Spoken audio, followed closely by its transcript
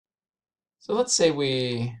So let's say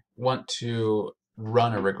we want to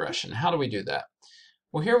run a regression. How do we do that?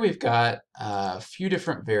 Well, here we've got a few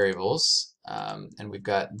different variables, and we've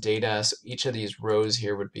got data. So each of these rows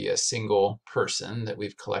here would be a single person that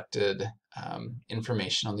we've collected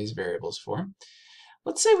information on these variables for.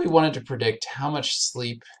 Let's say we wanted to predict how much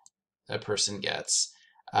sleep a person gets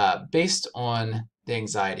based on the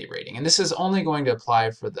anxiety rating. And this is only going to apply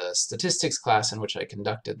for the statistics class in which I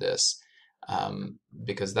conducted this,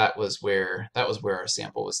 because that was where our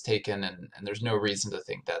sample was taken, and there's no reason to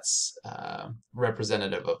think that's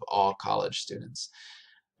representative of all college students.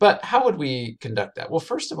 But how would we conduct that? Well,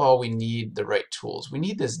 first of all, we need the right tools. We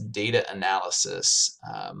need this data analysis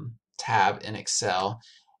tab in Excel.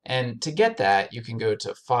 And to get that, you can go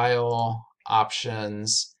to File,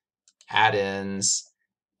 Options, Add-ins,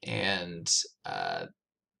 and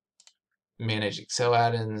Manage Excel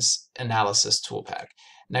Add-ins, Analysis Tool Pack.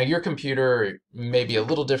 Now, your computer may be a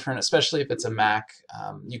little different, especially if it's a Mac.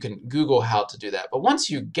 You can Google how to do that. But once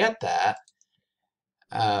you get that,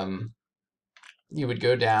 you would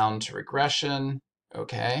go down to regression.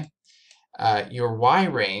 Okay. Your Y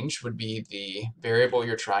range would be the variable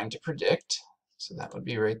you're trying to predict. So that would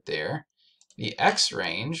be right there. The X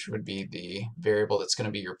range would be the variable that's going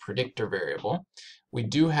to be your predictor variable. We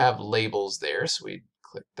do have labels there, so we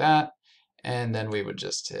click that, and then we would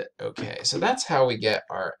just hit OK. So that's how we get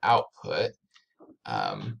our output.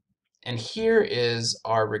 And here is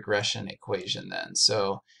our regression equation then.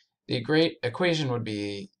 So the great equation would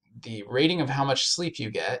be the rating of how much sleep you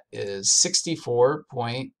get is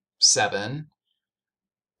 64.7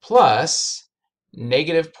 plus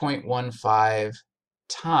negative 0.15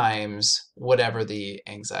 times whatever the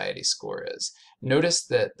anxiety score is. Notice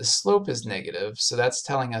that the slope is negative, so that's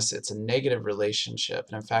telling us it's a negative relationship.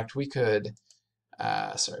 And in fact, we could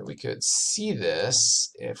see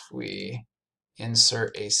this if we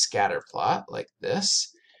insert a scatter plot like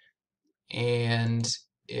this. And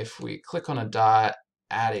if we click on a dot,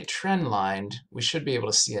 add a trend line, we should be able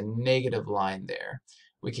to see a negative line there.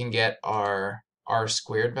 We can get our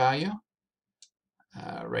R-squared value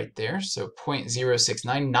right there, so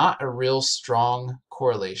 0.069, not a real strong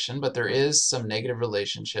correlation, but there is some negative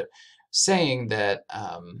relationship saying that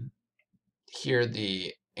here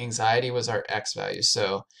the anxiety was our X value.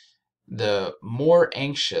 So the more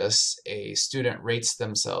anxious a student rates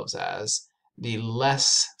themselves as, the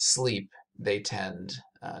less sleep they tend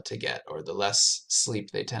to get, or the less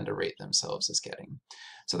sleep they tend to rate themselves as getting.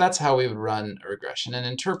 So that's how we would run a regression. And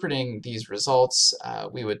interpreting these results,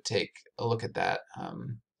 we would take a look at that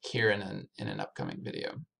here in an upcoming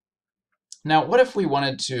video. Now, what if we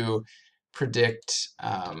wanted to predict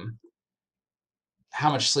how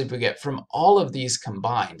much sleep we get from all of these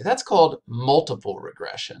combined? That's called multiple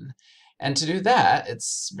regression. And to do that,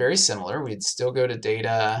 it's very similar. We'd still go to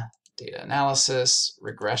data, data analysis,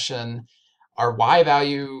 regression. Our Y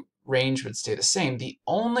value range would stay the same. The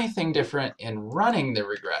only thing different in running the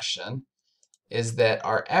regression is that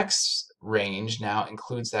our X range now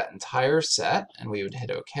includes that entire set, and we would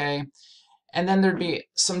hit OK. And then there'd be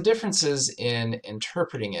some differences in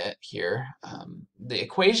interpreting it here. The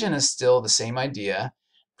equation is still the same idea.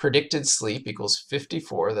 Predicted sleep equals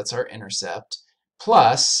 54, that's our intercept,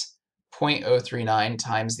 plus 0.039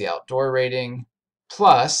 times the outdoor rating,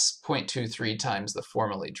 plus 0.23 times the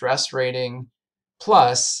formally dressed rating,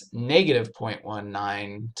 plus negative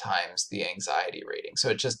 0.19 times the anxiety rating.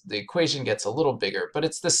 So the equation gets a little bigger, but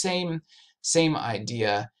it's the same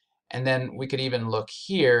idea. And then we could even look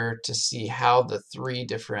here to see how the three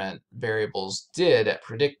different variables did at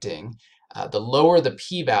predicting. The lower the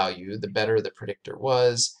p-value, the better the predictor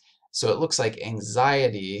was. So it looks like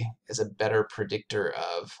anxiety is a better predictor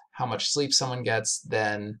of how much sleep someone gets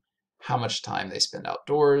than how much time they spend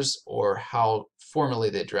outdoors or how formally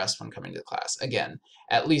they dress when coming to class. Again,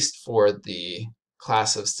 at least for the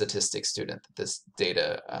class of statistics student that this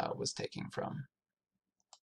data was taken from.